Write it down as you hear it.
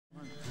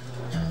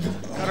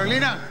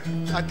Carolina,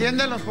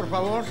 atiéndelos, por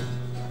favor.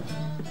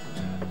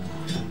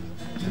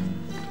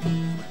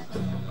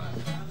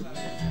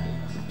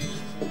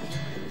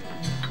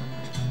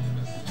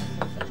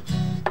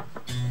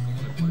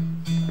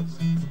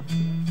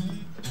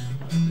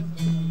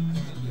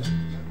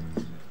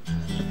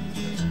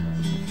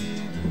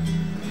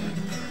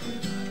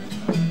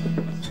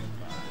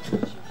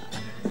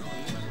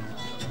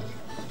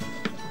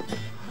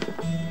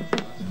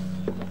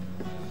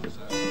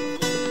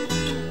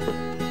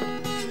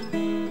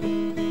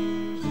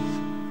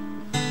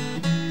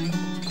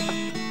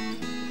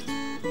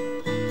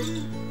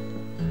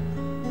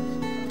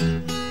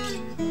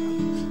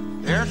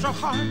 There's a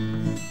heart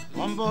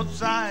on both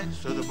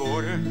sides of the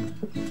border,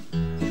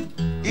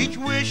 each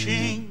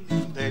wishing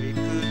that it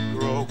could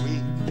grow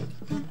wings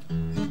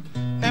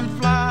and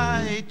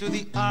fly to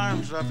the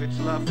arms of its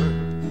lover,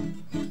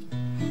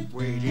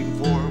 waiting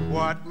for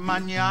what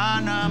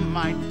mañana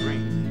might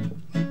bring.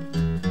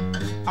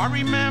 I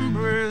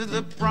remember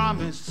the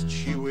promise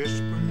she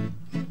whispered,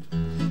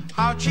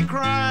 how she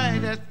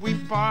cried as we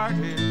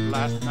parted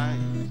last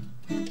night,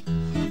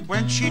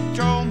 when she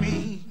told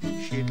me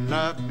she'd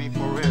love me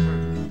forever.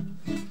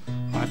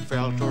 I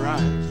felt her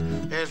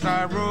eyes as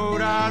I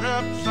rode out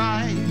of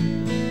sight,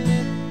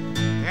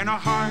 and her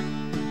heart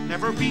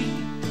never beat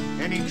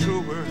any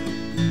truer,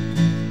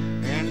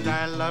 and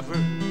I love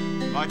her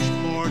much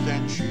more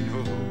than she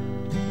knows.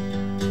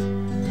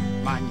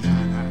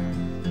 Mañana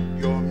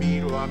yo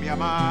miro a mi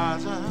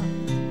amada,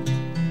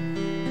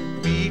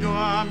 miro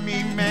a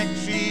mi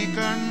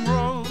Mexican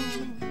rose.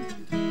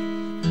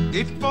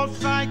 It's both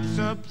sides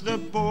of the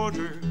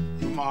border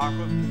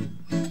tomorrow,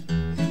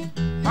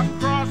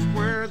 across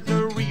where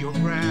the Rio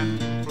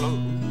Grande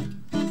flows.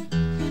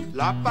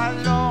 La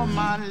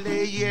paloma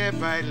le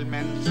lleva el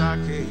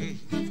mensaje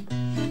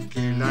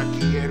que la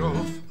quiero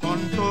con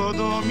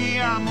todo mi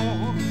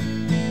amor.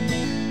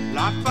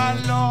 La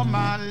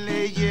paloma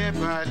le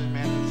lleva el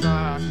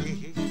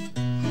mensaje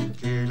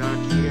que la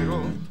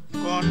quiero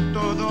con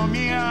todo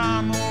mi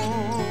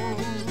amor.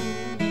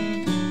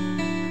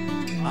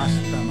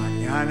 Hasta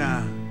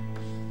mañana,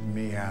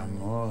 mi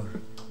amor.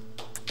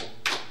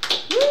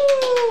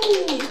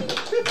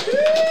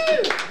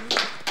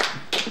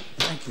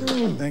 Thank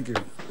you. Thank you.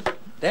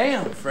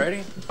 Damn, Freddy.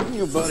 You and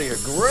your buddy are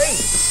great.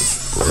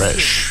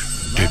 Bresh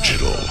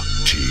Digital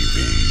TV.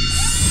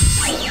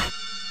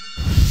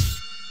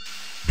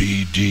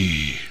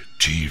 BD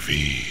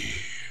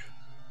TV.